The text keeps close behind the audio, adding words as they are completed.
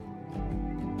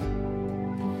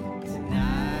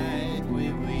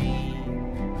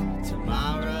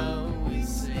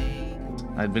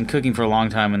I'd been cooking for a long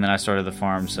time, and then I started the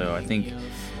farm, so I think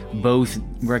both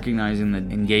recognizing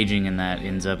that engaging in that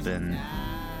ends up in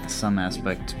some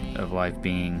aspect of life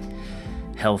being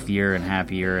healthier and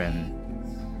happier and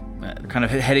kind of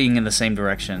heading in the same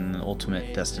direction. The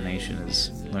ultimate destination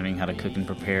is learning how to cook and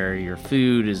prepare your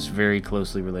food is very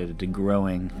closely related to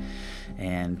growing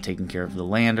and taking care of the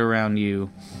land around you,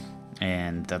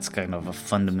 and that's kind of a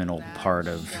fundamental part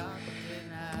of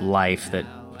life that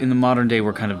in the modern day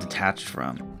we're kind of detached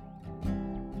from.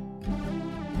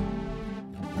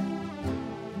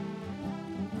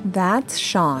 That's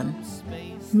Sean,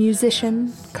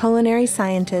 musician, culinary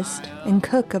scientist, and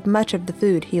cook of much of the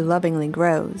food he lovingly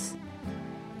grows.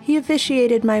 He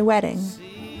officiated my wedding,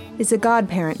 is a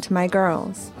godparent to my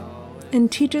girls,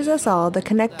 and teaches us all the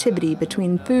connectivity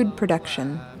between food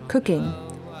production, cooking,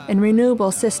 and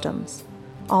renewable systems,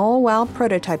 all while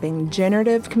prototyping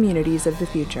generative communities of the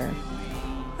future.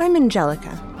 I'm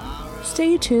Angelica.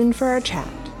 Stay tuned for our chat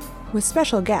with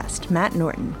special guest Matt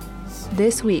Norton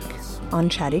this week on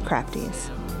Chatty Crafties.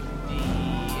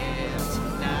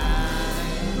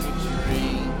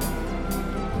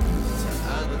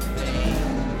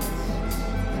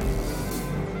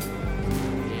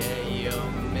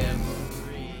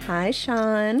 Hi,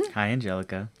 Sean. Hi,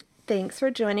 Angelica. Thanks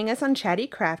for joining us on Chatty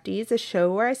Crafties, a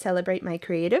show where I celebrate my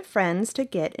creative friends to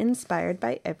get inspired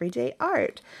by everyday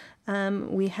art.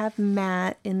 We have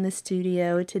Matt in the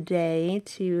studio today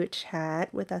to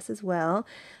chat with us as well,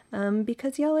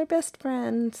 because y'all are best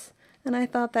friends, and I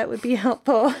thought that would be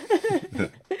helpful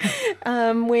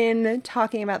when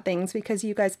talking about things, because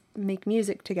you guys make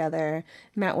music together.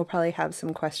 Matt will probably have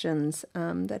some questions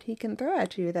that he can throw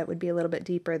at you that would be a little bit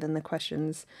deeper than the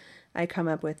questions I come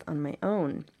up with on my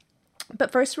own. But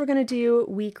first, we're going to do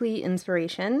weekly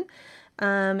inspiration.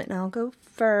 And I'll go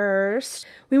first.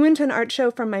 We went to an art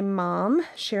show from my mom,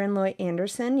 Sharon Loy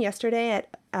Anderson, yesterday at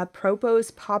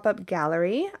Apropos Pop-Up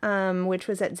Gallery, which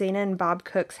was at Zaina and Bob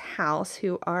Cook's house,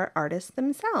 who are artists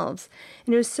themselves.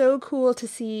 And it was so cool to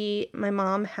see my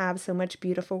mom have so much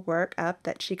beautiful work up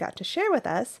that she got to share with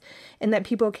us, and that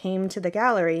people came to the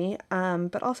gallery,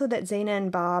 but also that Zaina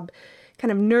and Bob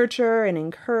kind of nurture and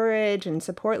encourage and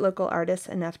support local artists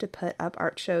enough to put up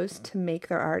art shows to make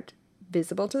their art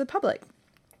visible to the public.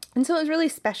 And so it was really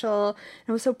special.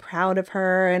 I was so proud of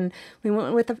her, and we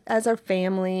went with as our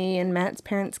family, and Matt's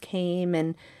parents came,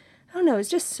 and I don't know, it's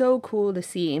just so cool to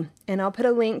see. And I'll put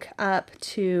a link up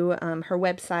to her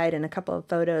website and a couple of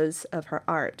photos of her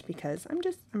art, because I'm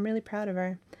really proud of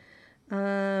her.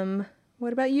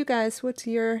 What about you guys? What's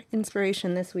your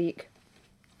inspiration this week?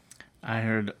 I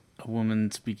heard a woman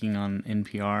speaking on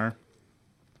NPR.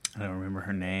 I don't remember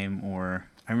her name, or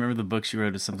I remember the book she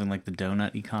wrote is something like The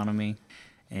Donut Economy,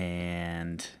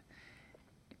 and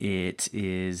it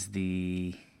is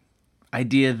the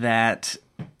idea that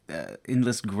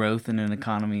endless growth in an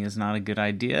economy is not a good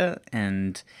idea,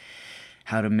 and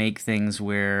how to make things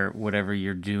where whatever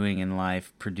you're doing in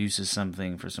life produces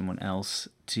something for someone else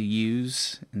to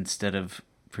use instead of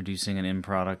producing an end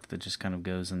product that just kind of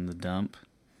goes in the dump.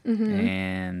 Mm-hmm.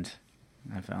 And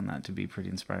I found that to be pretty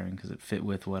inspiring because it fit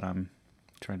with what I'm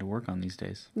trying to work on these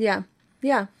days. Yeah.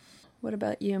 Yeah. What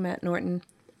about you, Matt Norton?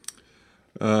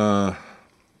 I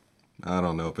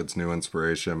don't know if it's new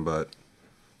inspiration, but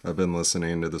I've been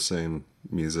listening to the same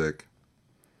music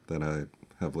that I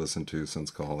have listened to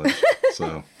since college.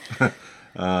 So,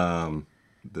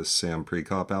 this Sam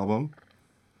Prekop album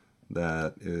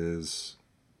that is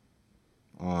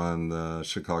on the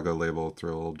Chicago label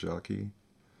Thrill Jockey.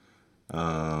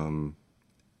 And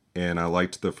I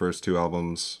liked the first two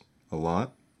albums a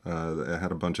lot. It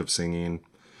had a bunch of singing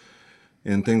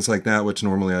and things like that, which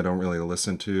normally I don't really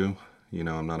listen to. You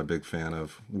know, I'm not a big fan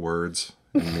of words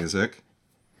in music.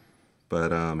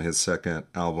 But his second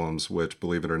albums, which,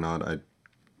 believe it or not, I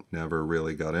never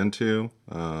really got into,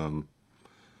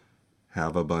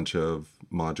 have a bunch of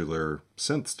modular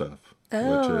synth stuff,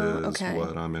 which is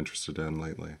what I'm interested in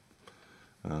lately.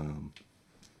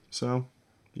 So,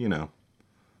 you know,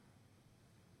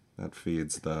 that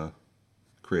feeds the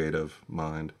creative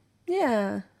mind.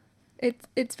 Yeah.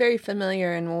 It's very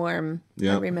familiar and warm.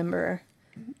 Yep. I remember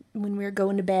when we were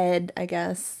going to bed, I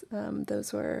guess,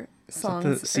 those were songs.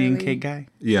 Is that the Seeing Cake guy?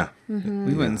 Yeah. Mm-hmm.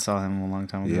 We went and saw him a long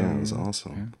time ago. Yeah, it was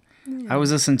awesome. Yeah. I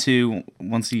was listening to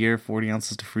once a year, 40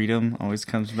 Ounces to Freedom always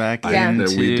comes back. Yeah. That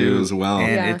we do as well.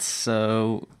 And it's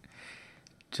so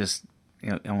just, you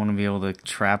know, I want to be able to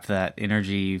trap that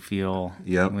energy you feel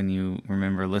when you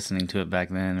remember listening to it back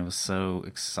then. It was so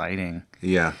exciting.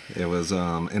 Yeah, it was.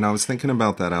 And I was thinking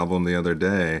about that album the other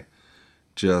day,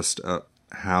 just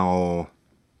how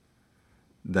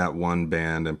that one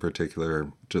band in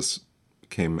particular just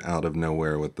came out of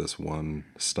nowhere with this one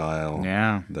style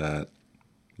Yeah. that,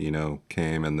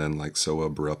 came and then like so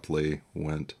abruptly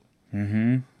went.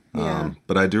 Yeah.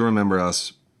 But I do remember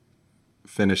us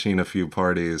finishing a few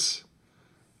parties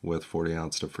with 40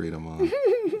 Ounce to Freedom on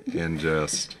and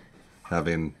just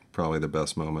having probably the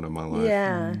best moment of my life.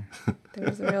 Yeah.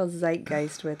 There's a real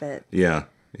zeitgeist with it. Yeah.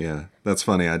 That's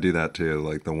funny. I do that too.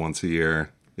 Like the once a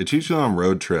year. It's usually on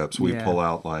road trips. We Yeah. pull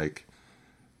out like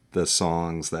the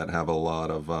songs that have a lot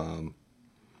of,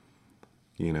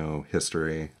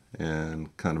 history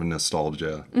and kind of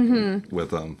nostalgia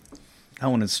with them. That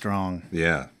one is strong.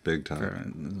 Yeah. Big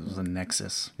time. It was a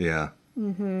nexus. Yeah.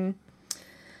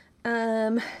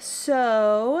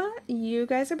 So you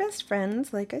guys are best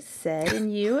friends, like I said,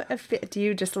 and do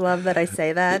you just love that I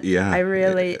say that? Yeah. I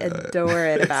really adore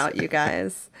it about you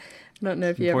guys. I don't know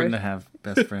if you Important ever. to have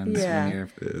best friends Yeah. when you're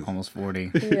almost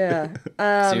 40. Yeah.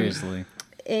 Seriously.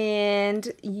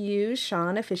 And you,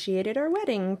 Sean, officiated our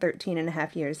wedding 13 and a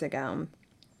half years ago.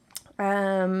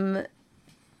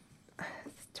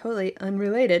 Totally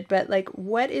unrelated, but like,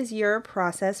 what is your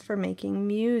process for making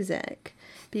music?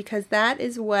 Because that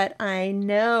is what I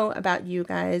know about you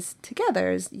guys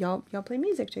together. Is y'all play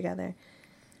music together?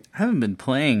 I haven't been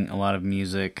playing a lot of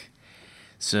music,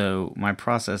 so my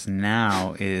process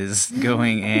now is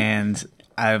going and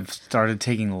I've started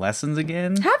taking lessons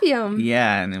again. Have you?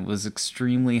 Yeah, and it was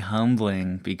extremely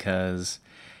humbling because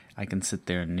I can sit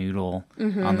there and noodle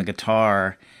on the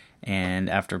guitar, and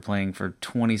after playing for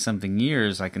 20-something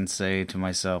years, I can say to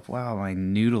myself, wow, my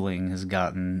noodling has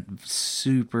gotten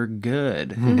super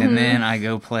good. And then I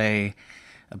go play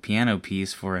a piano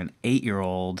piece for an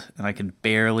 8-year-old, and I can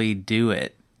barely do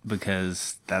it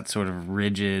because that sort of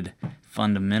rigid,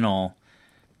 fundamental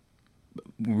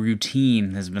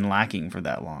routine has been lacking for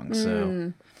that long.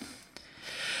 So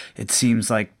it seems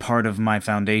like part of my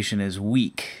foundation is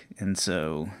weak, and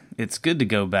so it's good to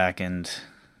go back, and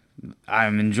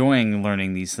I'm enjoying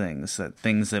learning these things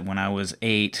that when I was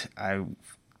 8 I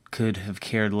could have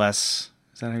cared less.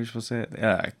 Is that how you're supposed to say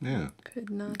it? Yeah.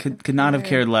 Could Not have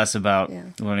cared less about Yeah.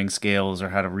 learning scales or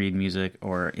how to read music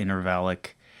or intervallic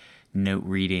note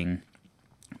reading.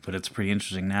 But it's pretty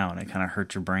interesting now, and it kind of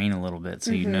hurts your brain a little bit,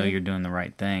 so you know you're doing the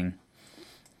right thing.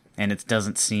 And it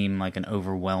doesn't seem like an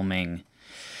overwhelming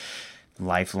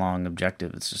lifelong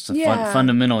objective. It's just a Yeah.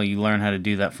 fundamental. You learn how to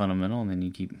do that fundamental, and then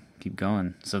you keep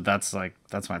going. So that's my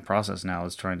process now,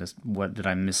 is trying to, what did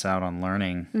I miss out on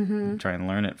learning? Try and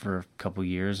learn it for a couple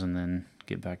years, and then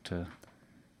get back to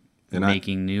And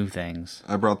making new things.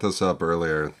 I brought this up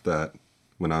earlier that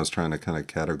when I was trying to kind of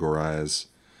categorize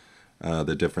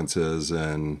the differences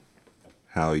in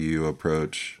how you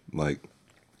approach like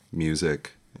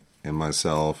music and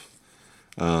myself,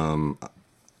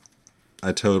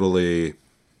 I totally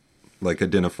like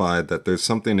identified that there's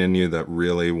something in you that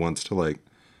really wants to like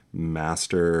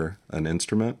master an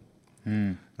instrument.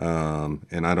 And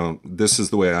this is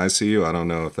the way I see you. I don't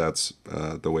know if that's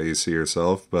the way you see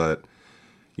yourself, but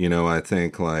I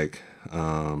think like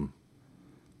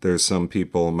there's some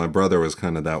people, my brother was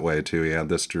kind of that way too. He had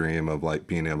this dream of like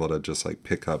being able to just like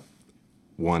pick up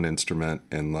one instrument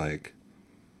and like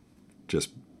just,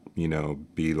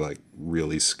 be like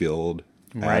really skilled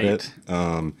at it.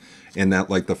 And that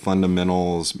like the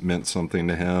fundamentals meant something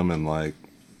to him, and like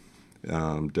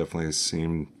definitely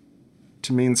seemed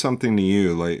to mean something to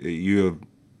you. Like you've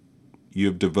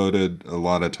devoted a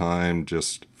lot of time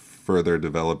just further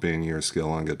developing your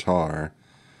skill on guitar.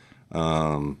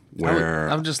 Where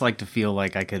I would just like to feel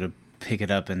like I could pick it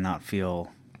up and not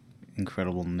feel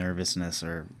incredible nervousness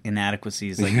or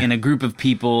inadequacies, like in a group of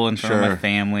people, in front of my Sure.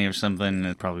 family or something.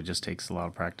 It probably just takes a lot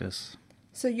of practice.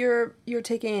 So you're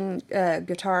taking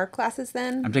guitar classes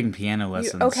then? I'm taking piano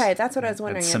lessons. Okay, that's what I was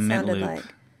wondering. At It Cement sounded Loop. like.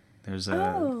 There's a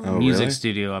Oh. music really?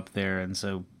 studio up there, and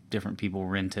so different people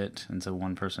rent it, and so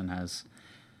one person has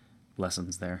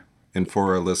lessons there. And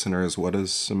for our listeners, what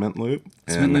is Cement Loop?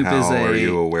 Cement And Loop is how are a-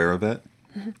 you aware of it?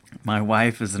 My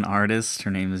wife is an artist.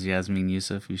 Her name is Yasmin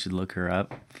Yusuf. You should look her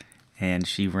up. And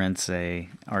she rents a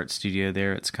art studio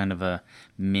there. It's kind of a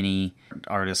mini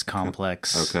artist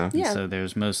complex. Okay. And Yeah. so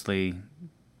there's mostly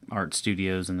art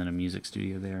studios and then a music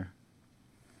studio there.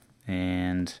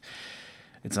 And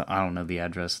I don't know the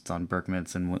address. It's on Berkman.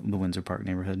 It's in the Windsor Park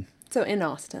neighborhood. So in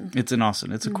Austin. It's in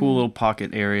Austin. It's a cool little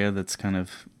pocket area that's kind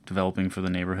of developing for the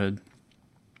neighborhood.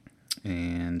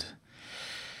 And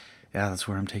yeah, that's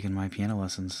where I'm taking my piano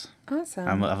lessons. Awesome.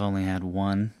 I've only had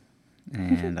one,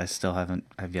 and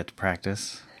I've yet to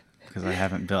practice because I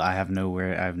have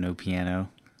no piano,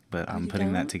 but I'm you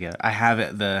putting that don't? together. I have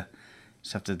it,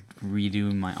 just have to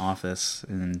redo my office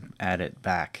and add it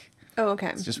back. Oh, okay.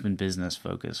 It's just been business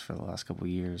focused for the last couple of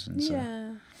years, and so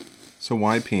Yeah. So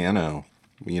why piano?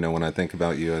 You know, when I think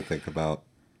about you, I think about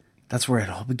that's where it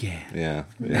all began. yeah.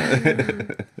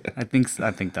 I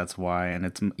think that's why, and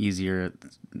it's easier.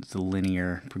 It's a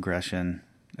linear progression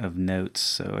of notes,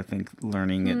 so I think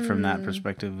learning it from that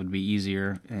perspective would be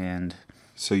easier. And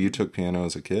So you took piano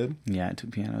as a kid? yeah, I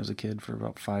took piano as a kid for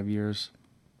about 5 years,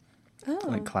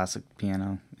 like Oh. classic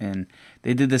piano. And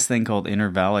they did this thing called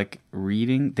intervallic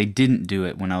reading. They didn't do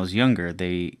it when I was younger.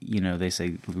 They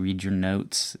say read your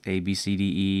notes, A, B, C, D,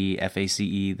 E, F, A, C,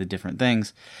 E, the different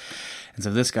things. And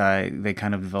so this guy, they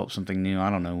kind of developed something new. I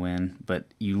don't know when, but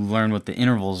you learn what the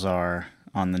intervals are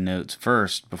on the notes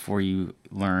first before you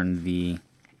learn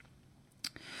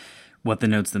what the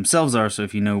notes themselves are. So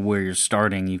if you know where you're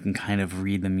starting, you can kind of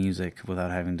read the music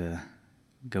without having to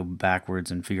go backwards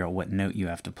and figure out what note you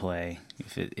have to play.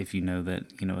 If you know that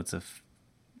it's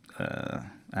a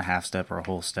half step or a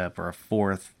whole step or a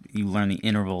fourth, you learn the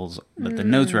intervals that the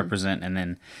notes represent, and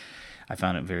then I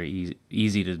found it very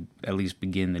easy to at least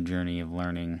begin the journey of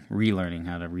relearning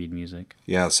how to read music.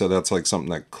 Yeah, so that's like something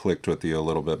that clicked with you a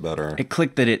little bit better. It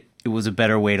clicked that it was a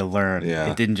better way to learn. Yeah.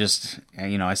 It didn't just,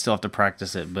 I still have to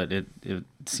practice it, but it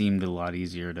seemed a lot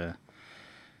easier to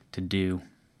do.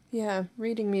 Yeah,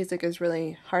 reading music is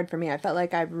really hard for me. I felt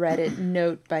like I've read it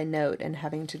note by note and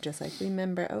having to just like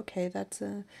remember, okay, that's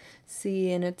a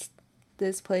C and it's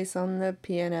this place on the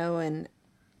piano, and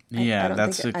Yeah, I don't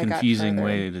that's a think I got confusing further.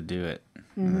 way to do it.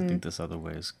 And I think this other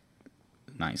way is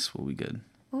nice, will be good.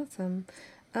 Awesome.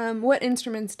 What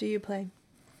instruments do you play?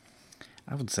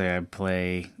 I would say I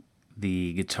play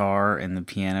the guitar and the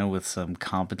piano with some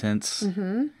competence.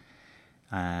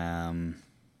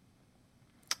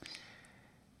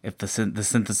 If the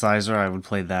synthesizer, I would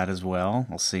play that as well.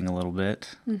 I'll sing a little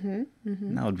bit. And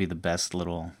that would be the best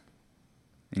little.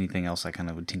 Anything else I kind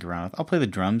of would tinker around with. I'll play the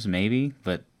drums maybe,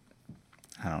 but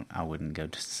I wouldn't go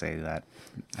to say that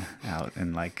out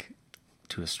and like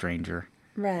to a stranger.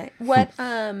 Right. What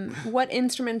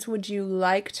instruments would you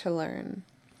like to learn?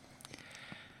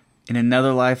 In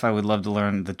another life, I would love to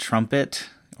learn the trumpet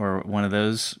or one of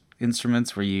those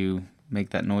instruments where you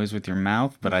make that noise with your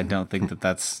mouth, but I don't think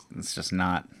it's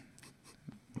not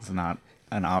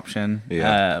an option.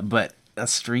 Yeah. But a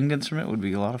stringed instrument would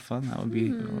be a lot of fun. That would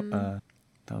be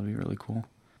really cool.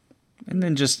 And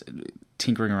then just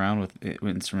tinkering around with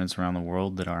instruments around the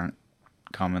world that aren't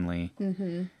commonly.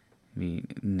 Be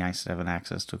nice to have an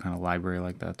access to a kind of library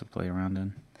like that to play around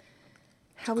in.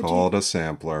 How would Called a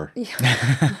sampler.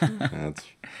 That's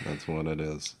what it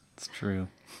is. It's true.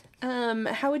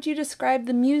 How would you describe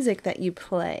the music that you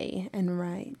play and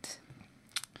write?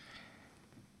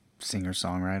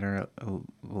 Singer-songwriter,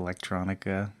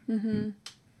 electronica.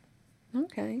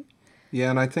 Okay. Yeah,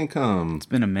 and I think It's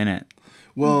been a minute.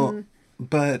 well,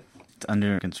 but It's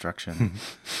under construction.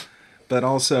 but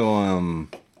also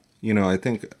I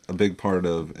think a big part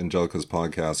of Angelica's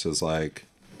podcast is like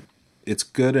it's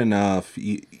good enough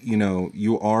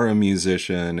you are a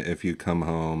musician if you come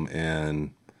home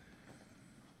and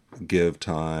give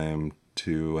time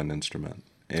to an instrument.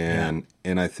 And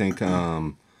I think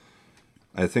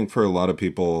for a lot of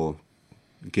people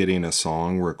getting a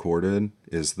song recorded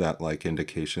is that like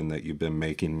indication that you've been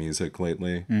making music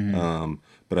lately.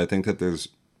 But I think that there's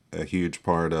a huge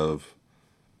part of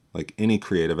like any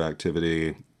creative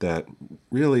activity that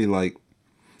really like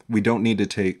we don't need to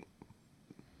take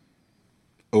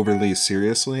overly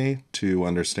seriously to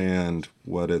understand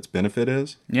what its benefit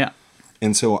is. Yeah.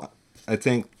 And so I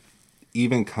think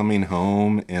even coming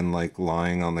home and like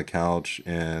lying on the couch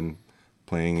and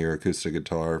playing your acoustic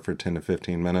guitar for 10 to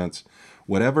 15 minutes,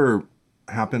 whatever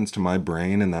happens to my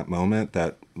brain in that moment,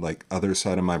 that like other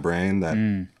side of my brain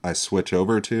that I switch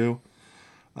over to,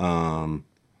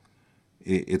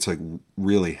 it's like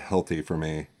really healthy for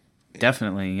me.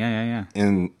 Definitely. Yeah.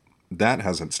 And that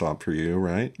hasn't stopped for you,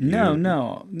 right? No,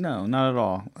 not at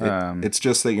all. It's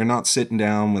just that you're not sitting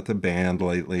down with a band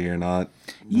lately. You're not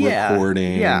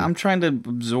recording. Yeah, I'm trying to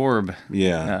absorb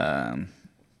Yeah.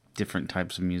 different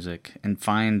types of music and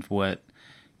find what,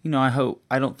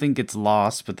 I don't think it's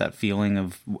lost, but that feeling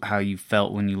of how you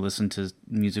felt when you listen to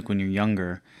music when you're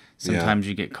younger. Sometimes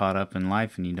you get caught up in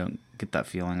life and you don't get that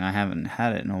feeling. I haven't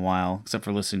had it in a while, except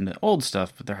for listening to old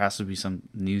stuff, but there has to be some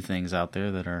new things out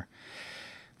there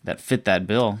that fit that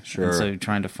bill. Sure. And so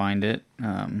trying to find it.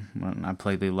 When I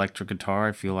play the electric guitar,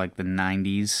 I feel like the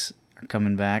 90s are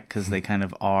coming back because they kind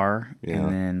of are. Yeah. And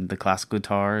then the classical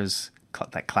guitar is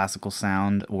that classical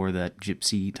sound or that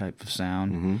gypsy type of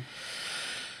sound.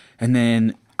 And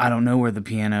then I don't know where the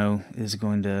piano is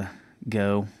going to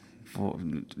go for,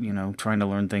 trying to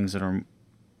learn things that are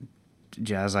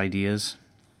jazz ideas.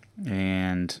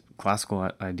 and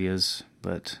classical ideas,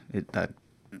 but that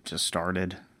just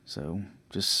started. So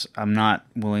I'm not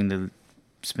willing to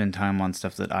spend time on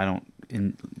stuff that I don't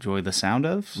enjoy the sound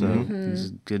of. So he's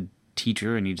a good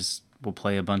teacher, and he just will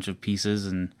play a bunch of pieces,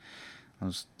 and I'll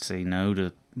just say no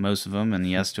to most of them and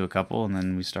yes to a couple, and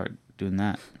then we start doing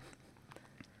that.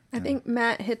 I think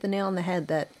Matt hit the nail on the head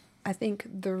that I think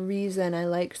the reason I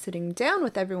like sitting down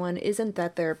with everyone isn't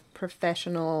that they're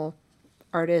professional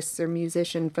artists or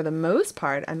musicians for the most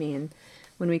part. I mean,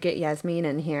 when we get Yasmin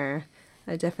in here,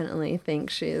 I definitely think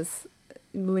she's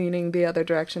leaning the other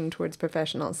direction towards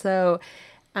professional. So,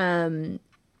 yeah,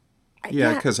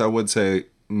 because I would say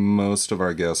most of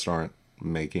our guests aren't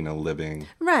making a living.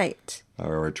 Right.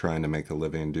 Or trying to make a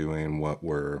living doing what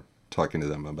we're talking to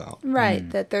them about. Right,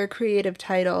 that their creative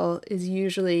title is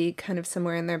usually kind of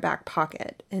somewhere in their back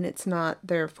pocket, and it's not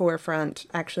their forefront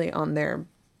actually on their,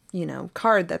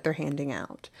 card that they're handing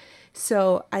out.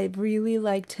 So I really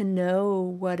like to know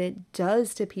what it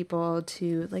does to people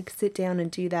to like sit down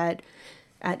and do that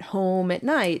at home at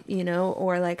night,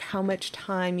 or like how much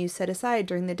time you set aside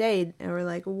during the day, or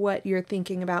like what you're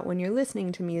thinking about when you're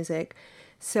listening to music.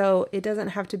 So it doesn't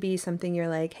have to be something you're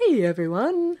like, hey,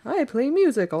 everyone, I play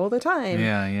music all the time.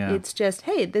 Yeah. It's just,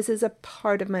 hey, this is a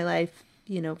part of my life,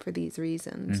 for these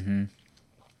reasons.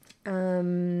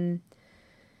 Mm-hmm.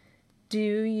 Do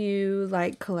you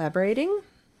like collaborating?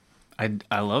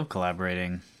 I love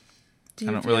collaborating. I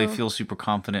don't really feel super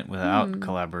confident without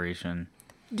collaboration.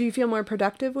 Do you feel more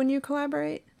productive when you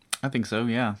collaborate? I think so,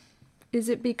 yeah. Is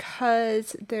it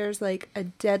because there's like a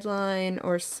deadline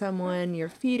or someone you're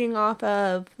feeding off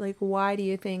of? Like, why do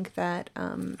you think that?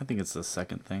 I think it's the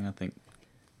second thing. I think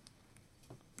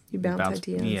you bounce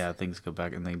ideas. Yeah, things go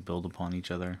back and they build upon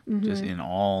each other. Just in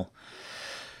all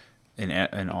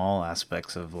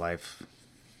aspects of life.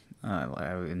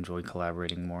 I enjoy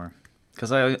collaborating more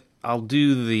because I'll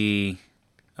do the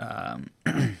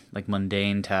like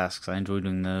mundane tasks. I enjoy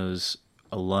doing those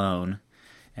alone,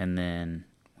 and then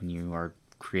when you are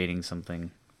creating something,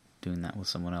 doing that with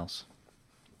someone else.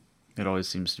 It always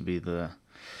seems to be the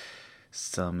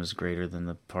sum is greater than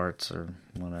the parts, or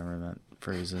whatever that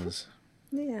phrase is.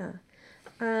 Yeah.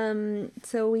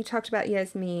 So we talked about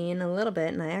Yasmin a little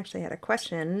bit, and I actually had a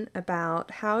question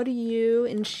about how do you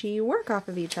and she work off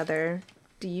of each other?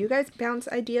 Do you guys bounce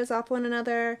ideas off one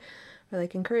another, or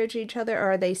like encourage each other,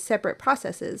 or are they separate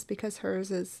processes? Because hers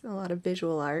is a lot of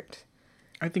visual art.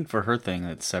 I think for her thing,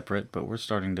 it's separate, but we're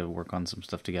starting to work on some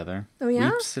stuff together. Oh,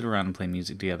 yeah? We sit around and play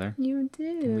music together. You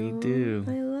do? We do.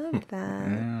 I love that.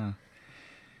 Yeah.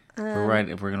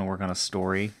 We're going to work on a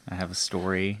story. I have a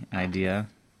story idea.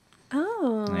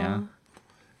 Oh. Yeah.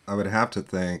 I would have to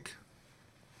think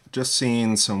just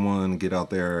seeing someone get out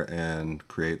there and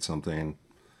create something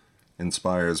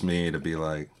inspires me to be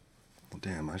like, well,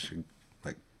 damn, I should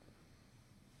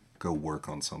go work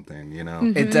on something,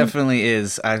 It definitely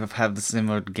is. I've had the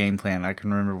similar game plan. I can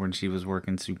remember when she was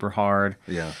working super hard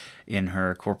in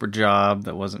her corporate job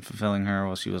that wasn't fulfilling her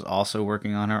while she was also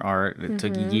working on her art. It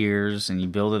took years, and you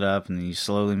build it up, and then you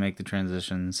slowly make the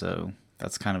transition. So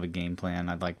that's kind of a game plan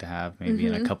I'd like to have. Maybe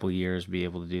in a couple years be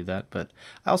able to do that. But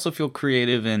I also feel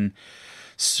creative in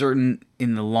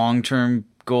the long-term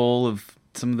goal of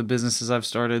some of the businesses I've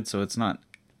started. So it's not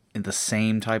in the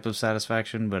same type of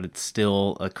satisfaction, but it's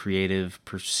still a creative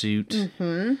pursuit.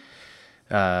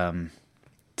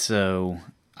 So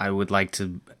I would like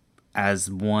to,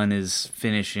 as one is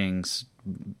finishing,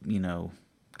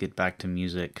 get back to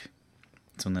music.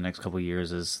 So in the next couple of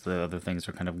years, as the other things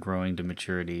are kind of growing to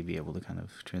maturity, be able to kind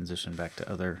of transition back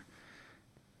to other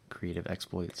creative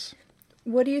exploits.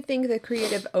 What do you think the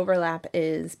creative overlap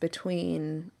is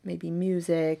between maybe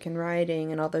music and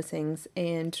writing and all those things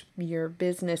and your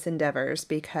business endeavors?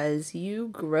 Because you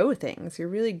grow things. You're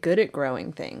really good at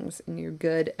growing things, and you're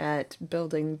good at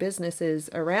building businesses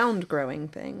around growing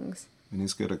things. And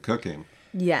he's good at cooking.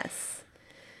 Yes.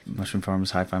 Mushroom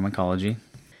Farms Hi-Fi Mycology.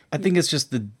 I think it's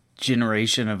just the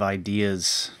generation of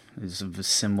ideas is of a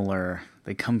similar...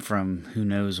 They come from who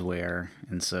knows where,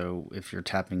 and so if you're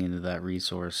tapping into that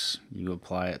resource, you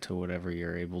apply it to whatever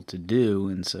you're able to do.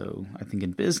 And so I think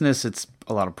in business, it's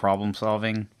a lot of problem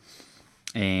solving,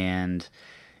 and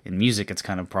in music, it's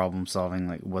kind of problem solving,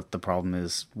 like what the problem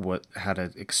is, how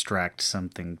to extract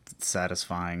something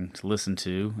satisfying to listen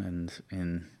to, and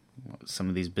in some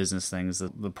of these business things,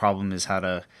 the problem is how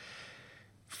to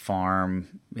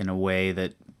farm in a way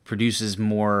that produces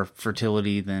more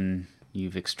fertility than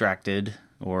you've extracted,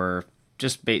 or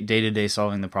just day-to-day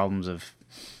solving the problems of,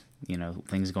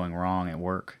 things going wrong at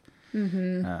work.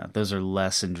 Those are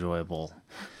less enjoyable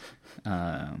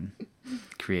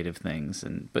creative things,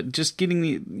 but just getting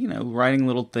the, writing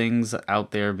little things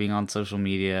out there, being on social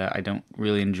media, I don't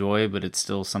really enjoy, but it's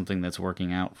still something that's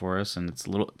working out for us, and it's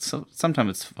sometimes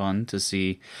it's fun to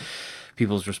see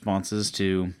people's responses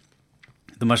to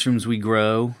the mushrooms we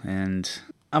grow, and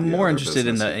I'm more interested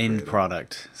in the end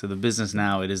product. So the business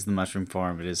now, it is the mushroom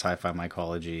farm, it is Hi-Fi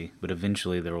Mycology, but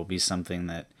eventually there will be something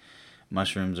that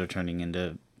mushrooms are turning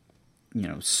into,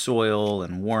 soil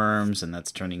and worms, and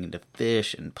that's turning into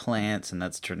fish and plants, and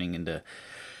that's turning into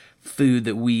food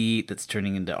that we eat, that's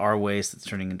turning into our waste, that's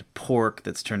turning into pork,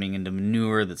 that's turning into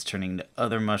manure, that's turning into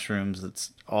other mushrooms,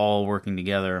 that's all working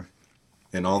together.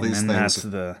 And all these things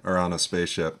are on a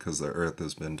spaceship because the Earth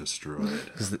has been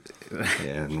destroyed.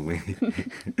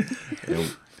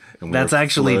 And that's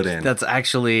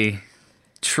actually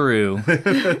true,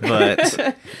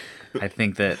 but I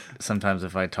think that sometimes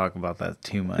if I talk about that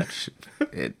too much,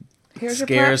 it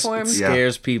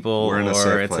scares people, or it's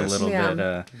a little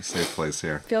bit safe place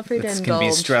here. Feel free to indulge. It can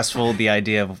be stressful. The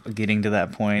idea of getting to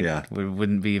that point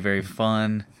wouldn't be very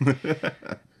fun,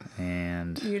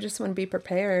 and you just want to be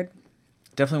prepared.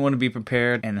 Definitely want to be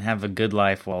prepared and have a good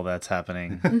life while that's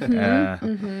happening.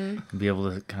 Be able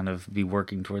to kind of be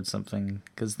working towards something,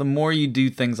 because the more you do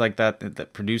things like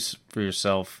that produce for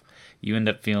yourself, you end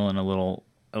up feeling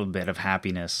a bit of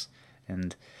happiness.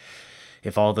 And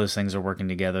if all those things are working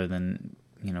together, then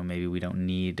maybe we don't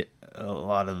need a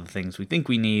lot of the things we think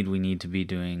we need. We need to be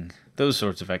doing those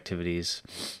sorts of activities,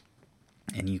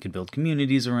 and you could build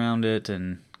communities around it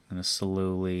and kind of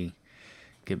slowly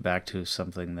get back to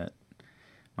something that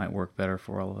might work better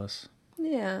for all of us.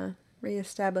 Yeah,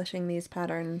 reestablishing these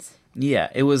patterns. Yeah,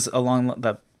 it was along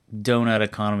that Donut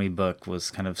Economy book was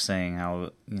kind of saying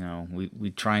how,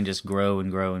 we try and just grow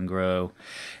and grow and grow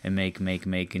and make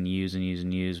and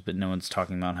use, but no one's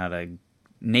talking about how to...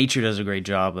 Nature does a great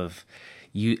job of...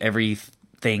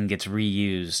 everything gets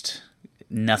reused.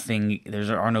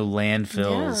 There are no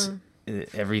landfills. Yeah.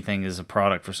 Everything is a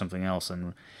product for something else,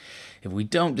 and if we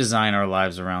don't design our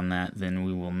lives around that, then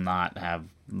we will not have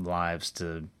lives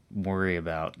to worry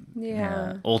about.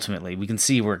 Yeah. Ultimately, we can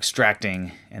see we're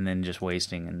extracting and then just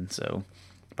wasting. And so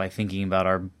by thinking about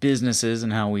our businesses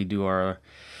and how we do our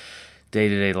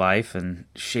day-to-day life and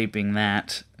shaping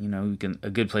that, a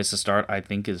good place to start, I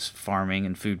think, is farming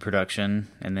and food production.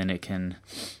 And then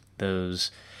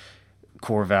those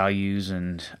core values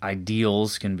and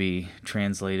ideals can be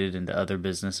translated into other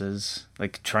businesses,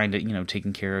 like trying to,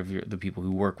 taking care of the people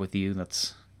who work with you.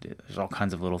 There's all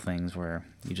kinds of little things where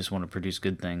you just want to produce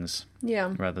good things,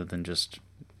 rather than just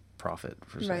profit.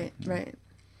 Right.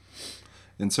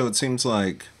 And so it seems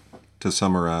like, to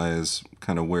summarize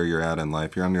kind of where you're at in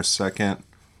life, you're on your second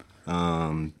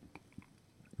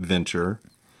venture.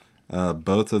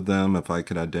 Both of them, if I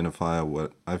could identify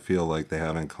what I feel like they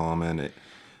have in common,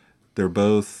 they're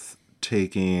both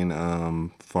taking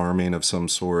farming of some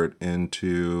sort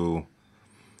into,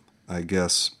 I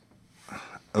guess,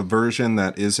 a version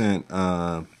that isn't,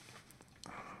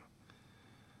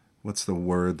 what's the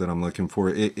word that I'm looking for?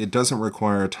 It doesn't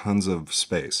require tons of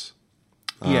space.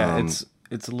 Yeah,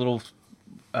 it's a little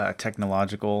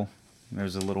technological.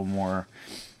 There's a little more,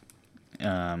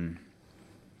 I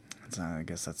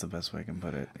guess that's the best way I can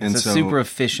put it. It's super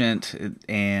efficient,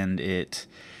 and it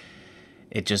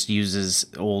just uses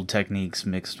old techniques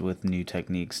mixed with new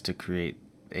techniques to create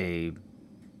a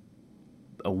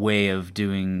way of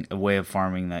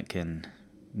farming that can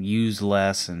use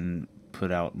less and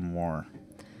put out more.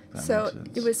 So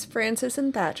it was Francis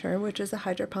and Thatcher, which is a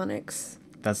hydroponics.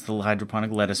 That's the hydroponic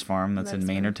lettuce farm that's in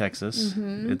Maine or Texas.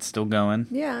 Mm-hmm. It's still going.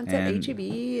 Yeah, it's at HEB.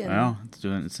 Well,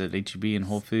 it's at HEB and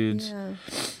Whole Foods. Yeah.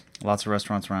 Lots of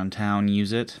restaurants around town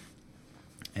use it.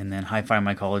 And then Hi-Fi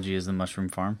Mycology is the mushroom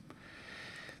farm.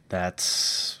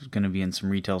 That's going to be in some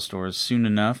retail stores soon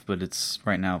enough, but it's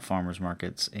right now at farmers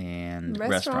markets and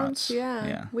restaurants.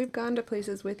 Yeah. We've gone to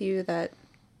places with you that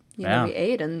we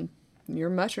ate, and your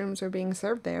mushrooms are being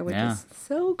served there, which is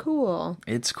so cool.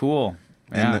 It's cool.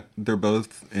 Yeah. And they're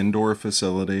both indoor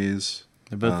facilities.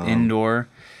 They're both indoor.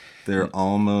 They're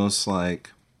almost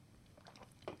like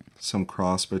some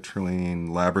cross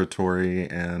between laboratory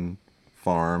and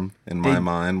farm in my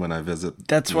mind when I visit.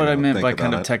 That's what I meant by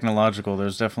kind of technological.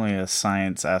 There's definitely a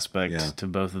science aspect to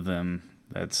both of them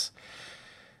that's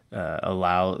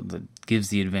that gives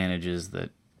the advantages that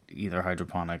either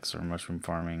hydroponics or mushroom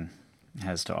farming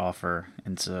has to offer.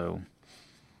 And so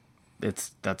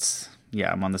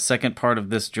I'm on the second part of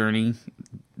this journey.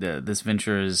 This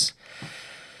venture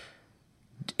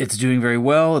it's doing very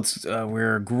well.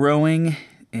 We're growing,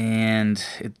 and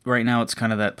right now it's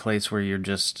kind of that place where you're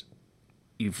just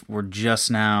we're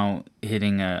just now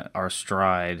hitting our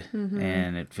stride,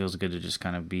 and it feels good to just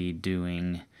kind of be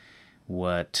doing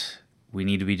what we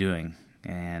need to be doing.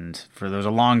 And there's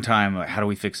a long time, like, how do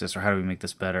we fix this, or how do we make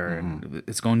this better? And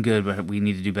it's going good, but we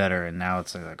need to do better. And now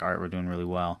it's like, all right, we're doing really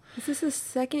well. Is this the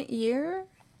second year?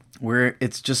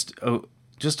 It's just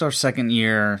our second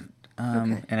year,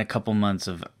 Okay. and a couple months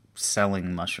of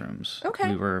selling mushrooms. Okay.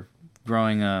 We were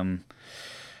growing. I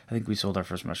think we sold our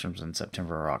first mushrooms in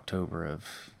September or October of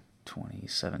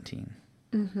 2017.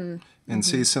 And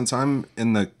see, since I'm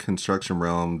in the construction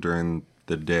realm during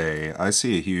the day, I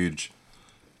see a huge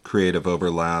creative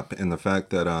overlap in the fact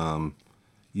that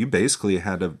you basically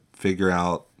had to figure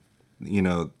out,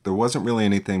 there wasn't really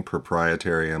anything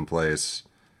proprietary in place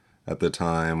at the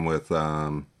time with,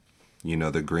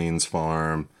 the Greens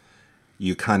Farm.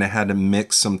 You kind of had to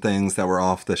mix some things that were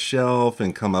off the shelf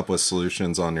and come up with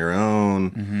solutions on your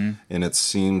own. And it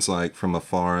seems like from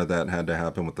afar that had to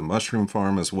happen with the mushroom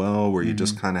farm as well, where you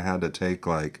just kind of had to take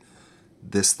like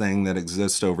this thing that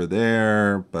exists over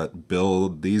there, but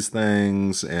build these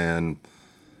things. And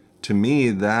to me,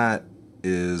 that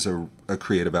is a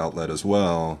creative outlet as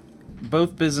well.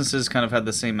 Both businesses kind of had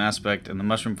the same aspect, and the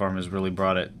mushroom farm has really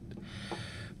brought it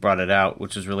out,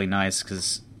 which is really nice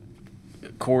because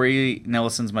Corey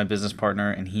Nellison's my business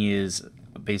partner, and he is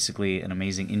basically an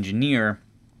amazing engineer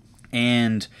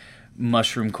and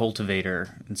mushroom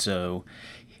cultivator. And so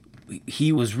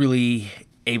he was really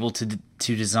able to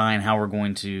design how we're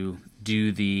going to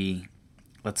do the,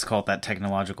 let's call it that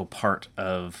technological part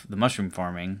of the mushroom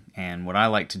farming. And what I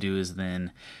like to do is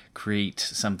then create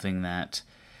something that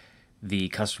the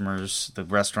customers, the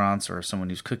restaurants, or someone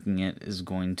who's cooking it is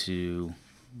going to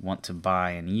want to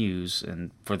buy and use,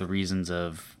 and for the reasons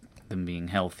of them being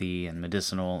healthy and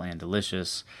medicinal and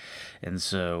delicious. And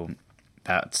so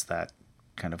that's that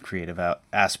kind of creative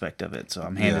aspect of it. So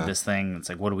I'm handed this thing, it's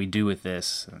like, what do we do with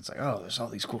this? And it's like, oh, there's all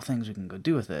these cool things we can go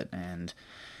do with it. And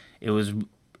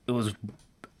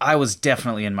I was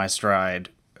definitely in my stride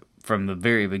from the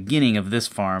very beginning of this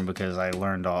farm, because I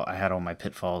had all my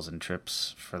pitfalls and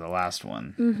trips for the last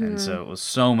one. And so it was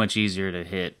so much easier to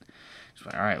hit.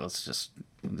 Like, all right, this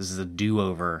is a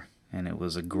do-over. And it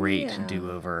was a great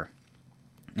do-over.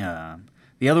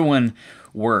 The other one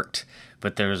worked,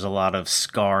 but there's a lot of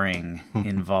scarring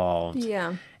involved.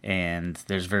 Yeah. And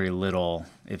there's very little,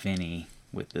 if any,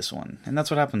 with this one. And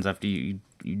that's what happens after you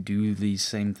do these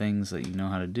same things that you know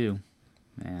how to do,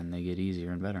 and they get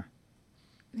easier and better.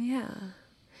 Yeah.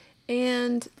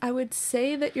 And I would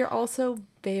say that you're also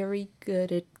very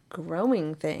good at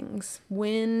growing things.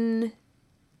 When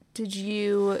did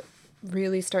you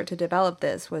really start to develop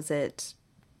this? Was it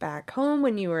back home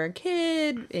when you were a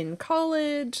kid, in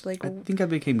college? I think I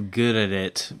became good at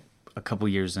it a couple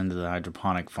years into the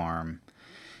hydroponic farm,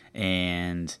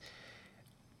 and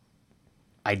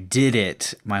I did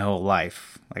it my whole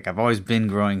life. Like, I've always been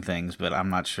growing things, but I'm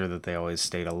not sure that they always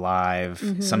stayed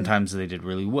alive. Sometimes they did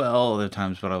really well, other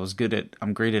times, but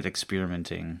I'm great at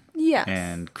experimenting. Yes.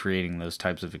 And creating those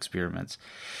types of experiments.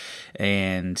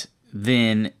 And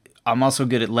then I'm also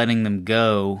good at letting them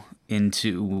go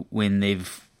into when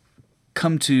they've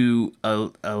come to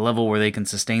a level where they can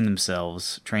sustain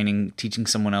themselves, teaching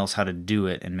someone else how to do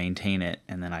it and maintain it,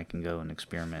 and then I can go and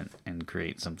experiment and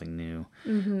create something new,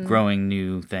 growing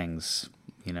new things.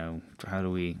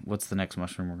 What's the next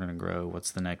mushroom we're going to grow?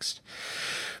 What's the next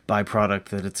byproduct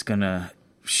that it's going to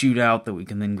shoot out that we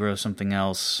can then grow something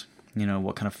else?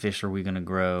 What kind of fish are we going to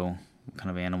grow? What kind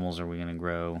of animals are we going to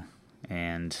grow?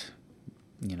 And,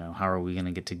 how are we going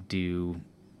to get to do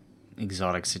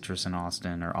exotic citrus in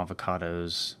Austin, or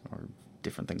avocados, or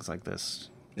different things like this?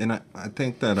 And I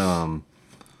think that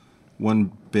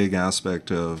one big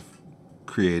aspect of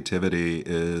creativity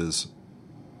is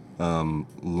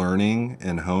learning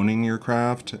and honing your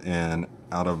craft. And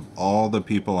out of all the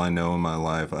people I know in my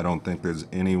life, I don't think there's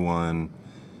anyone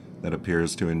that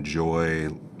appears to enjoy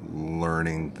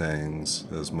learning things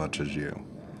as much as you.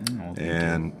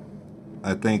 And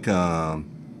I think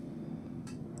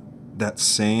that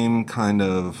same kind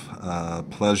of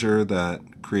pleasure that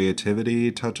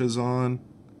creativity touches on,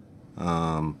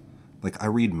 like I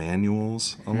read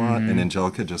manuals a lot, and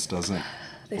Angelica just doesn't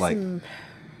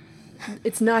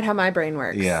it's not how my brain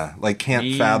works. Yeah, like can't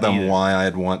Me fathom neither. why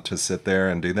I'd want to sit there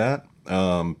and do that.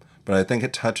 But I think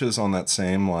it touches on that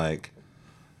same part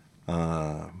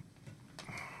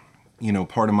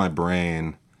of my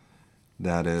brain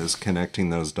that is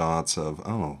connecting those dots of,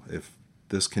 oh, if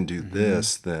this can do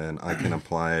this, then I can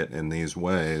apply it in these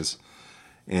ways.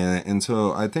 And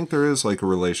so I think there is like a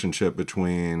relationship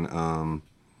between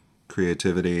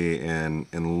creativity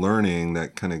and learning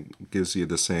that kind of gives you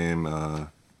the same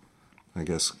I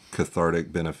guess,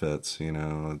 cathartic benefits, you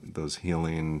know, those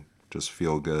healing, just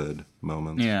feel good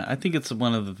moments. Yeah, I think it's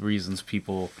one of the reasons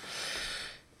people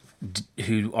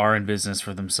who are in business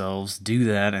for themselves do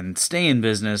that and stay in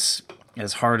business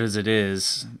as hard as it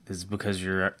is because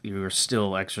you're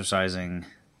still exercising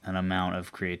an amount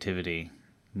of creativity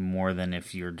more than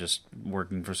if you're just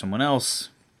working for someone else.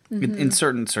 In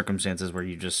certain circumstances where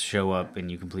you just show up and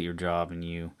you complete your job and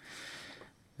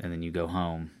then you go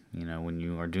home. You know, when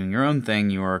you are doing your own thing,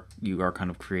 you are kind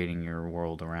of creating your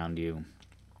world around you.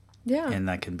 Yeah. And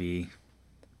that can be,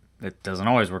 it doesn't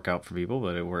always work out for people,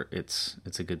 but it's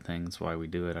a good thing. That's why we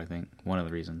do it, I think. One of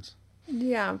the reasons.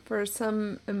 Yeah, for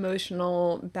some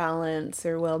emotional balance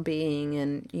or well-being,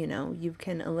 and you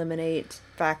can eliminate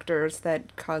factors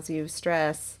that cause you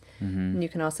stress, and you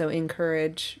can also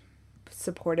encourage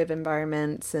supportive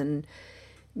environments and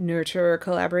nurture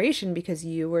collaboration because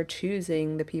you are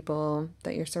choosing the people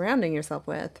that you're surrounding yourself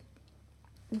with.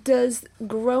 Does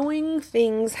growing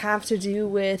things have to do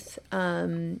with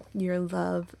your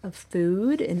love of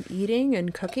food and eating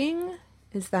and cooking?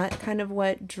 Is that kind of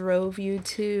what drove you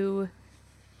to...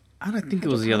 I don't think it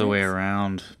was the other way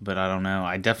around, but I don't know.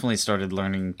 I definitely started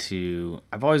learning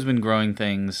I've always been growing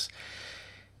things,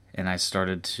 and I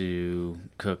started to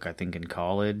cook, I think, in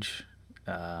college.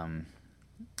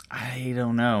 I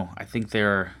don't know. I think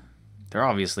they're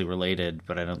obviously related,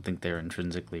 but I don't think they're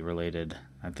intrinsically related.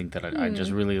 I think that I just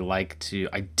really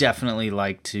I definitely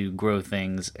like to grow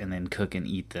things and then cook and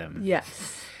eat them.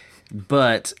 Yes.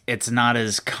 But it's not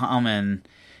as common,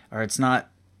 or it's not,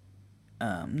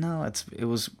 I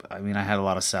had a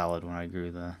lot of salad when I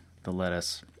grew the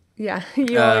lettuce. Yeah,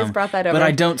 you always brought that over. But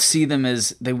I don't see them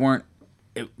as, they weren't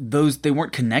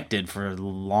connected for the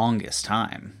longest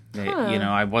time.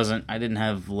 I didn't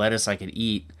have lettuce I could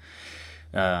eat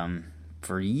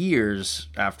for years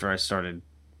after I started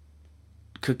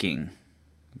cooking,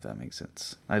 if that makes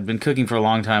sense. I'd been cooking for a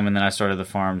long time, and then I started the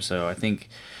farm, so I think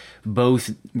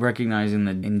both recognizing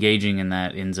that engaging in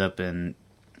that ends up in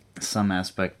some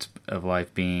aspect of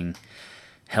life being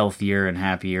healthier and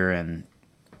happier and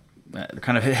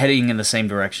kind of heading in the same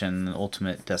direction. The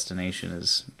ultimate destination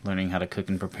is learning how to cook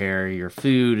and prepare your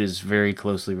food is very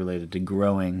closely related to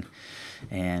growing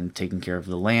and taking care of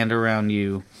the land around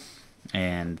you.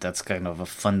 And that's kind of a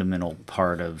fundamental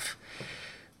part of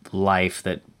life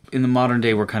that in the modern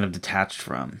day we're kind of detached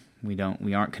from. We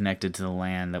aren't connected to the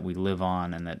land that we live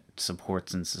on and that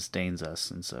supports and sustains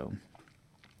us. And so,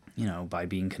 by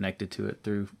being connected to it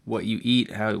through what you eat,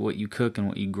 what you cook, and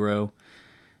what you grow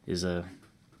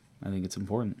I think it's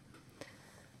important.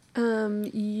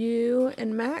 You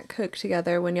and Matt cook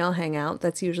together when y'all hang out.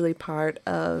 That's usually part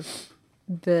of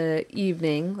the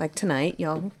evening. Like tonight,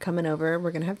 y'all coming over. We're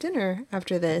going to have dinner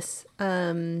after this.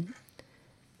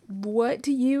 What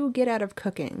do you get out of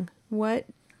cooking? What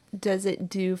does it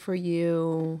do for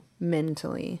you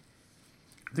mentally?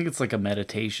 I think it's like a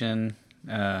meditation.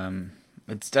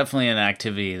 It's definitely an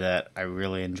activity that I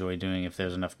really enjoy doing if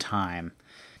there's enough time.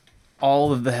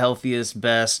 All of the healthiest,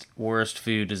 best, worst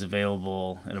food is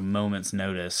available at a moment's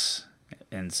notice.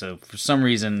 And so for some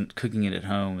reason, cooking it at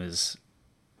home is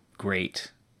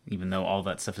great, even though all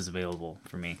that stuff is available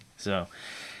for me. So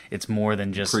it's more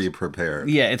than just... Pre-prepared.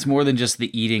 Yeah, it's more than just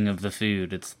the eating of the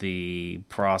food. It's the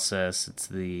process. It's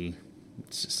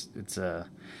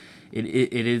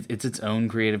its own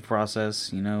creative process,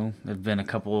 There've been a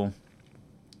couple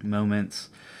moments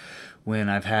when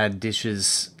I've had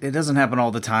dishes, it doesn't happen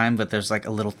all the time, but there's like a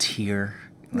little tear.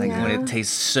 When it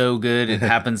tastes so good, it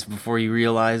happens before you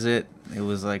realize it. It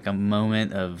was like a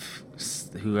moment of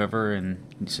whoever, and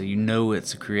so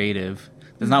it's creative.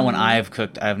 There's not when I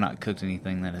have not cooked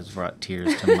anything that has brought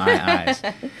tears to my eyes.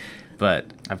 But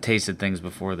I've tasted things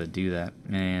before that do that.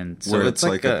 And so where it's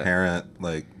like a parent,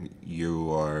 like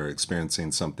you are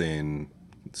experiencing something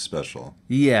special.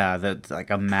 Yeah, that's like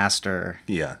a master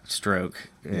stroke.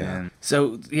 Yeah.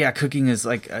 So cooking is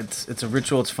like it's a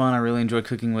ritual. It's fun. I really enjoy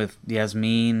cooking with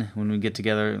Yasmin when we get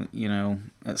together.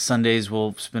 At Sundays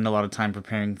we'll spend a lot of time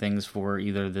preparing things for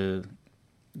either the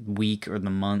week or the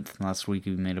month. Last week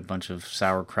we made a bunch of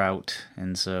sauerkraut,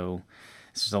 and so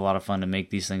it's just a lot of fun to make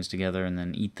these things together and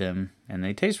then eat them. And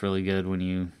they taste really good when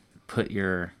you put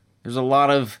there's a lot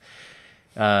of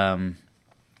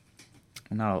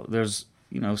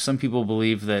some people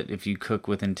believe that if you cook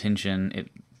with intention,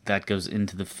 that goes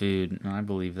into the food. And I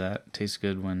believe that. It tastes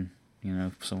good when,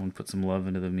 if someone put some love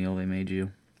into the meal they made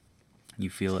you. You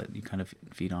feel it. You kind of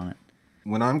feed on it.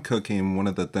 When I'm cooking, one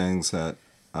of the things that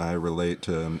I relate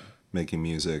to making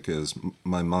music is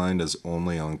my mind is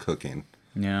only on cooking.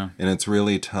 Yeah. And it's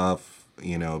really tough,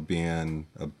 being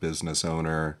a business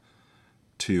owner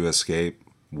to escape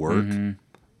work.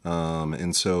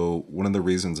 And so one of the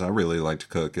reasons I really like to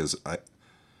cook is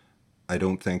I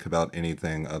don't think about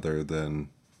anything other than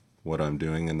what I'm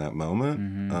doing in that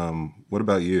moment. What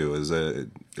about you? Is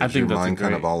your mind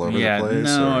kind of all over the place?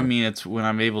 No, or? I mean, it's when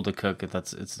I'm able to cook it.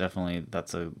 It's definitely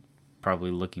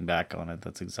probably looking back on it.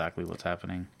 That's exactly what's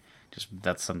happening. Just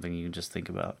that's something you can just think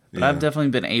about. But I've definitely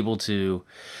been able to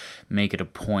make it a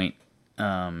point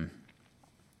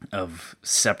of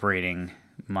separating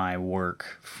my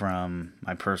work from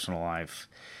my personal life,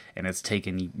 and it's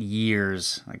taken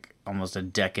years, like almost a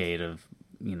decade of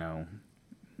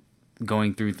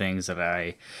going through things that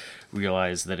I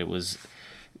realized that it was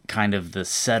kind of the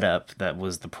setup that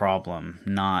was the problem,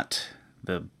 not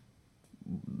the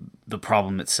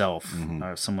problem itself,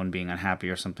 or someone being unhappy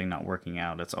or something not working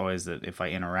out. It's always that if I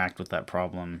interact with that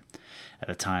problem at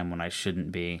a time when I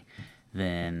shouldn't be,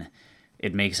 then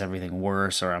it makes everything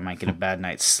worse, or I might get a bad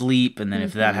night's sleep, and then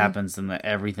if that happens, then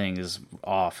everything is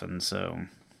off. And so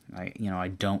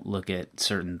I don't look at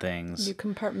certain things. You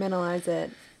compartmentalize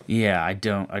it. Yeah, I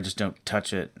just don't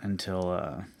touch it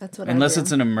until That's what unless I do.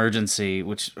 it's an emergency,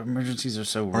 which emergencies are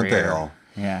so rare. Aren't they all?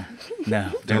 Yeah. No,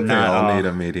 they're Don't they not all all. need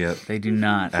immediate They do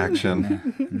not.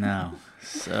 action? No.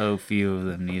 So few of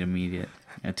them need immediate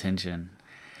attention.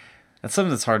 That's something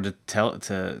that's hard to tell,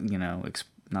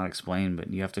 not explain,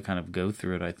 but you have to kind of go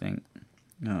through it, I think.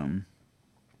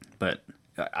 But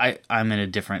I'm in a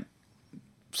different...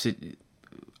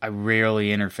 I rarely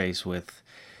interface with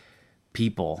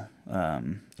people.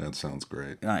 That sounds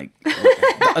great. Like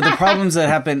the problems that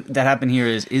happen here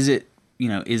is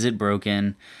it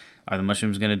broken? Are the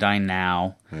mushrooms going to die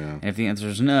now? Yeah. And if the answer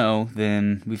is no,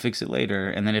 then we fix it later.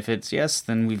 And then if it's yes,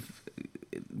 then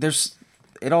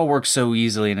it all works so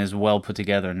easily and is well put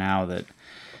together now that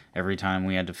every time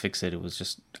we had to fix it, it was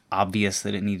just obvious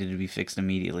that it needed to be fixed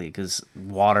immediately because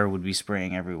water would be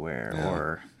spraying everywhere,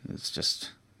 or it's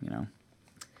just,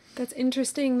 That's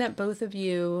interesting that both of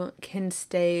you can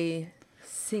stay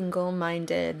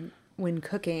single-minded when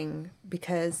cooking,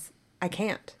 because I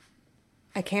can't.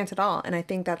 I can't at all. And I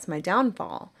think that's my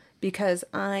downfall, because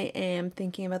I am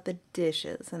thinking about the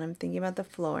dishes, and I'm thinking about the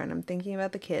floor, and I'm thinking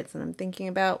about the kids, and I'm thinking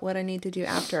about what I need to do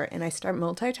after. And I start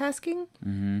multitasking,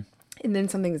 and then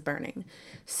something's burning.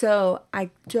 So I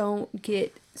don't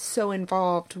get so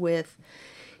involved with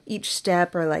each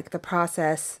step or like the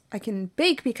process. I can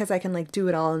bake because I can like do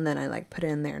it all and then I like put it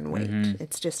in there and wait.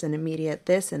 It's just an immediate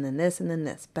this and then this and then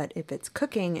this. But if it's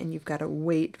cooking and you've got to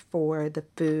wait for the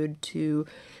food to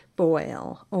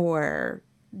boil or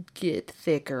get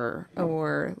thicker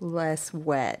or less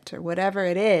wet or whatever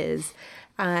it is,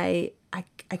 I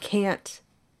can't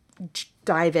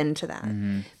dive into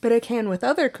that. But I can with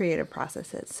other creative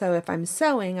processes. So if I'm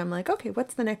sewing, I'm like, okay,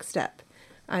 what's the next step?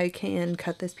 I can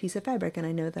cut this piece of fabric and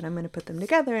I know that I'm going to put them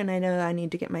together, and I know I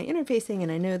need to get my interfacing,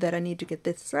 and I know that I need to get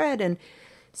this thread. And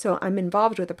so I'm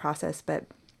involved with the process, but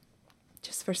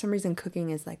just for some reason cooking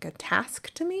is like a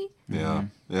task to me. Yeah.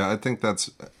 Yeah, I think that's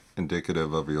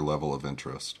indicative of your level of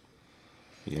interest.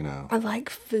 I like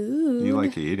food. You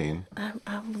like eating.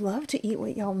 I love to eat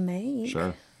what y'all make.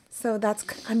 Sure. So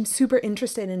I'm super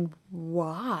interested in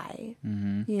why,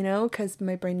 because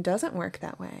my brain doesn't work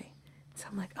that way. So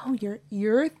I'm like, oh,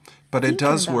 you're But it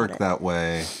does about work it. that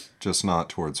way, just not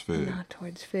towards food. Not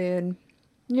towards food.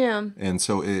 Yeah. And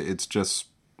so it's just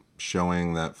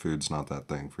showing that food's not that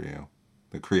thing for you.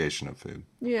 The creation of food.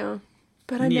 Yeah.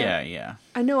 But I know, yeah.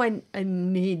 I know I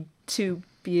need to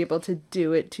be able to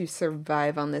do it to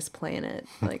survive on this planet.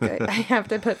 Like I have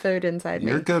to put food inside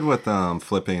me. You're good with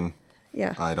flipping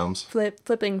Yeah. items.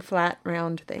 Flipping flat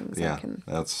round things. Yeah,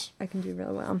 I can do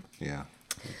real well. yeah.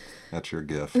 That's your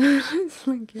gift. It's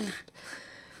my gift.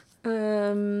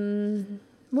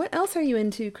 What else are you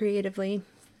into creatively?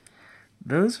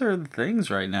 Those are the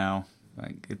things right now.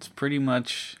 Like it's pretty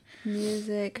much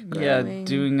Music. yeah, growing,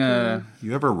 doing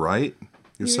You ever write?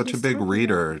 You're You such a just big talked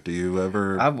reader. Do you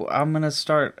ever? I'm gonna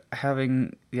start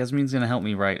having Yasmin's gonna help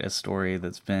me write a story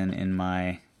that's been in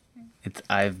my. Is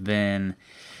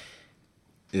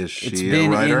she It's a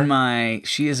been writer? in my.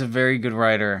 She is a very good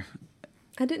writer.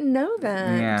 I didn't know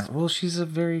that. Yeah, well, she's a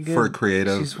very good For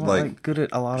creative, She's like, good at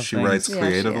a lot of she things. writes Yeah,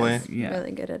 creatively. She is Yeah.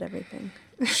 really good at everything.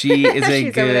 She is a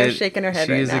She's good. over there shaking her head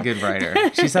she right is now. a good writer.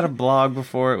 She's had a blog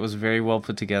before. It was very well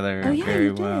put together. Oh, yeah, very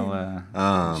you did.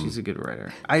 well. She's a good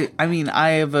writer. I mean, I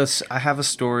have a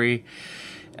story.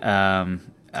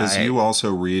 Because you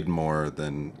also read more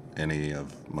than any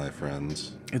of my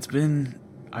friends.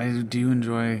 I do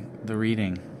enjoy the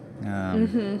reading.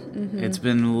 It's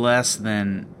been less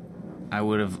than I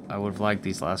would have liked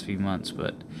these last few months,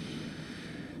 but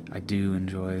I do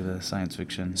enjoy the science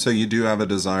fiction. So you do have a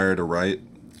desire to write?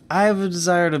 I have a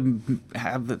desire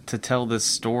to tell this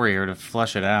story or to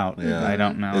flesh it out. Yeah. I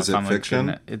don't know Is if it I'm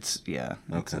fiction? It's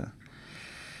Okay.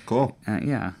 Cool.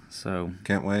 yeah. So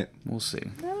Can't wait. we'll see.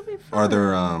 That'll be fun. Are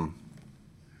there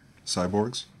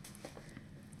cyborgs?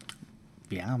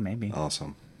 Yeah, maybe.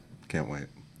 Awesome. Can't wait.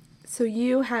 So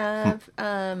you have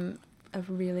a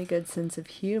really good sense of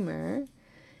humor.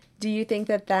 Do you think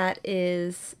that that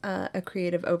is a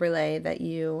creative overlay that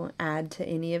you add to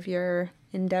any of your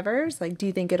endeavors? Like, do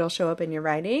you think it'll show up in your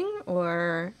writing,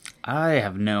 or? I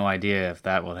have no idea if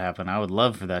that would happen. I would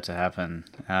love for that to happen,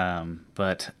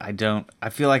 but I don't. I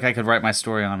feel like I could write my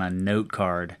story on a note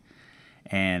card,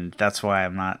 and that's why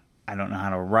I don't know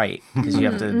how to write, because you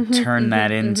have to turn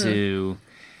that into,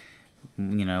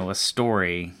 a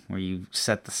story where you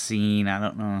set the scene. I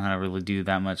don't know how to really do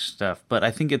that much stuff, but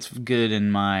I think it's good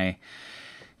in my,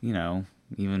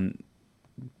 even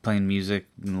playing music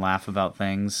and laugh about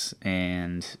things,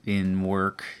 and in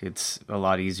work it's a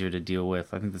lot easier to deal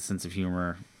with. I think the sense of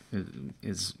humor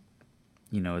is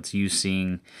it's you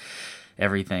seeing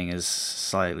everything as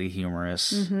slightly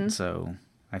humorous. So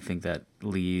I think that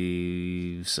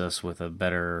leaves us with a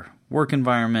better work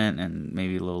environment and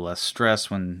maybe a little less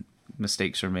stress when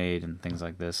mistakes are made and things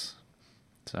like this.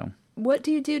 So What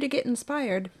do you do to get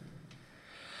inspired?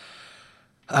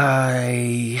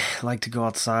 I like to go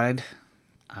outside.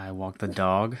 I walk the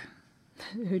dog.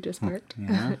 Who just barked?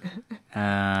 Yeah.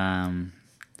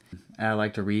 I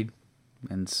like to read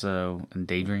and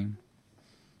daydream.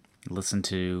 Listen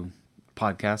to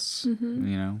podcasts,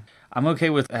 I'm okay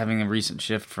with having a recent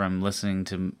shift from listening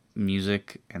to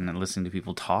music and then listening to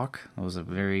people talk. It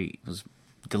was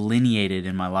delineated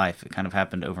in my life. It kind of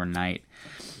happened overnight.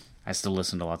 I still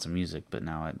listen to lots of music, but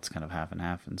now it's kind of half and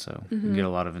half, and so you get a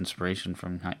lot of inspiration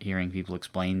from hearing people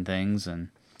explain things. And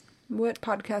What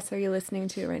podcasts are you listening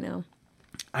to right now?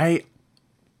 I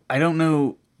don't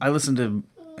know. I listen to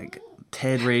like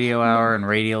TED Radio Hour and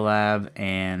Radiolab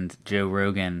and Joe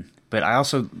Rogan, but I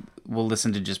also will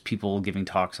listen to just people giving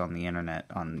talks on the internet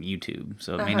on YouTube.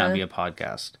 So it may not be a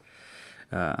podcast.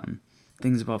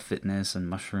 Things about fitness and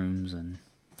mushrooms and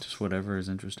just whatever is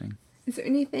interesting. Is there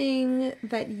anything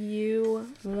that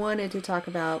you wanted to talk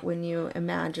about when you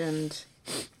imagined?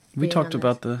 We talked on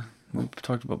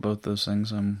this? about both those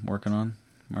things I'm working on.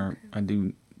 Or I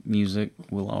do music,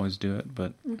 we'll always do it,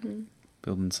 but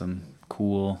building some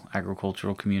cool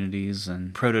agricultural communities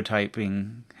and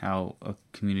prototyping how a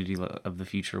community of the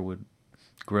future would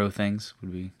grow things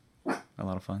would be a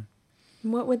lot of fun.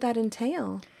 What would that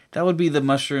entail? That would be the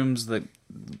mushrooms that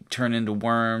turn into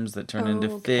worms, that turn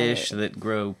into fish, Okay. that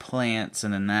grow plants,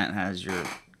 and then that has your,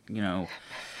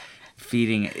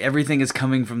 feeding. Everything is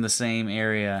coming from the same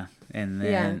area, and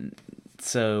then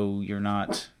so you're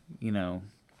not,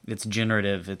 it's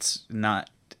generative. It's not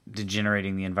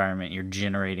degenerating the environment. You're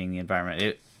generating the environment.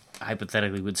 It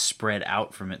hypothetically would spread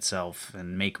out from itself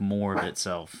and make more of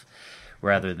itself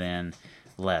rather than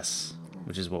less,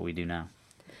 which is what we do now.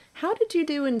 How did you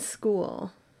do in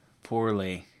school?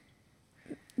 Poorly.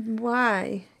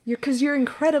 Why? Because you're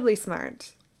incredibly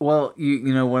smart. Well,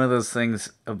 you know, one of those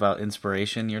things about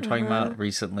inspiration you're talking about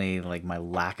recently, like my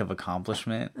lack of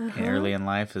accomplishment early in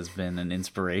life has been an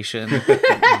inspiration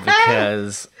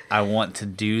because I want to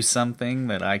do something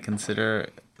that I consider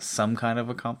some kind of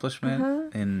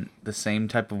accomplishment in the same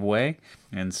type of way.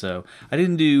 And so I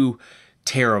didn't do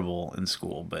terrible in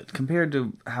school, but compared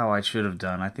to how I should have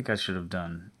done, I think I should have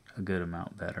done a good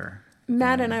amount better.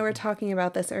 Matt and I were talking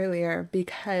about this earlier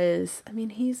because, I mean,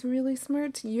 he's really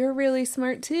smart. You're really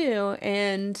smart too.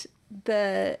 And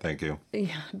Thank you.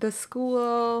 the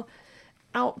school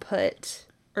output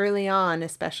early on,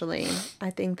 especially, I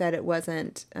think that it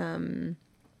wasn't the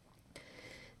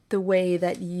way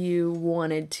that you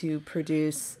wanted to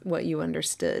produce what you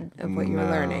understood of what you were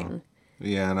learning.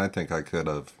 Yeah, and I think I could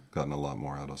have gotten a lot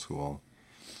more out of school.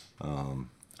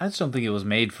 I just don't think it was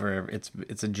made for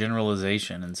it's a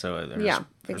generalization, and so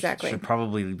there should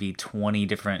probably be 20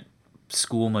 different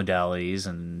school modalities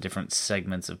and different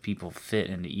segments of people fit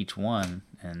into each one,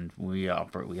 and we have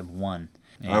one.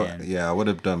 And I would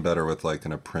have done better with like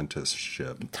an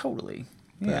apprenticeship. Totally.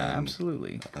 Yeah,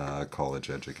 absolutely.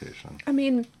 College education. I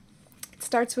mean, it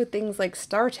starts with things like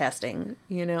STAR testing,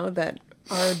 that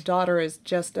our daughter is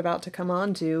just about to come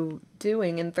on to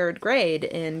doing in 3rd grade.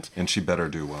 And she better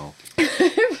do well.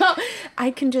 well,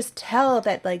 I can just tell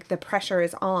that like the pressure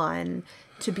is on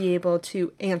to be able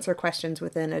to answer questions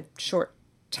within a short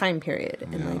time period.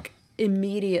 And like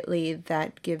immediately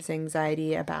that gives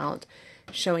anxiety about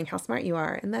showing how smart you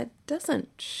are. And that doesn't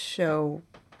show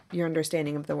your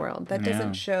understanding of the world. That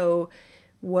doesn't show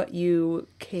what you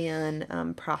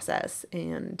can process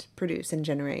and produce and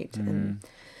generate. And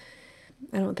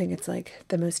I don't think it's like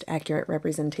the most accurate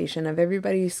representation of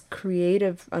everybody's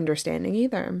creative understanding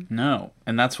either. No,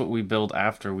 and that's what we build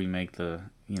after we make the,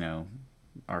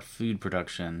 our food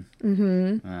production.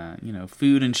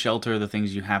 Food and shelter are the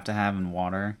things you have to have, and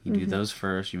water. You do those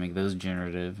first, you make those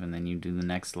generative, and then you do the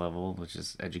next level, which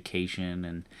is education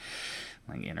and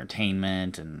like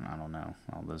entertainment and I don't know,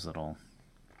 all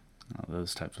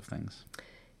those types of things.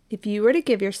 If you were to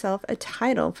give yourself a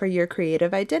title for your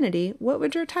creative identity, what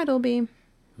would your title be? It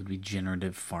would be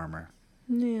generative farmer.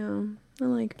 Yeah, I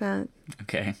like that.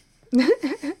 Okay.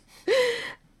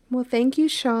 Well, thank you,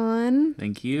 Sean.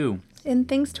 Thank you. And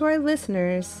thanks to our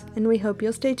listeners, and we hope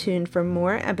you'll stay tuned for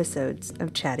more episodes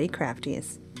of Chatty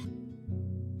Crafties.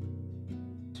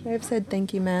 Should I have said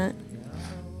thank you, Matt?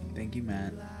 Thank you,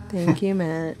 Matt. Thank you,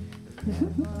 Matt.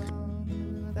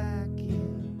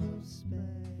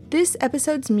 This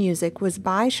episode's music was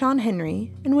by Sean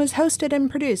Henry and was hosted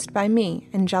and produced by me,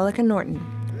 Angelica Norton,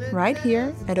 right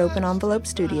here at Open Envelope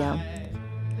Studio.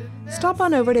 Stop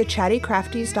on over to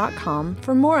chattycrafties.com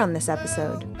for more on this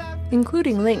episode,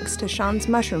 including links to Sean's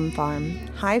mushroom farm,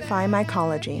 Hi-Fi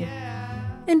Mycology.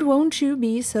 And won't you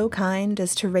be so kind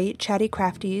as to rate Chatty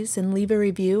Crafties and leave a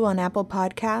review on Apple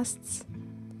Podcasts?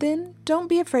 Then don't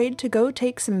be afraid to go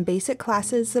take some basic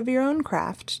classes of your own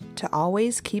craft to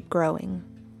always keep growing.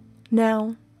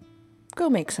 Now, go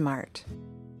make some art.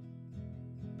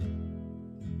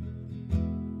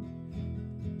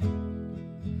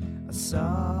 I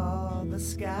saw the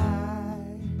sky,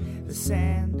 the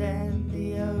sand and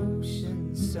the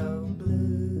ocean so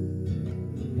blue.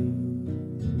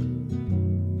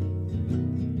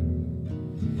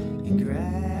 You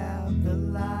grabbed the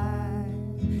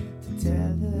line to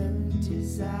tether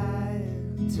desire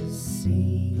to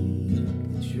seek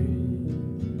the truth.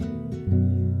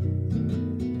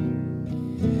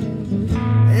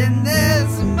 And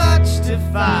there's much to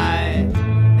find.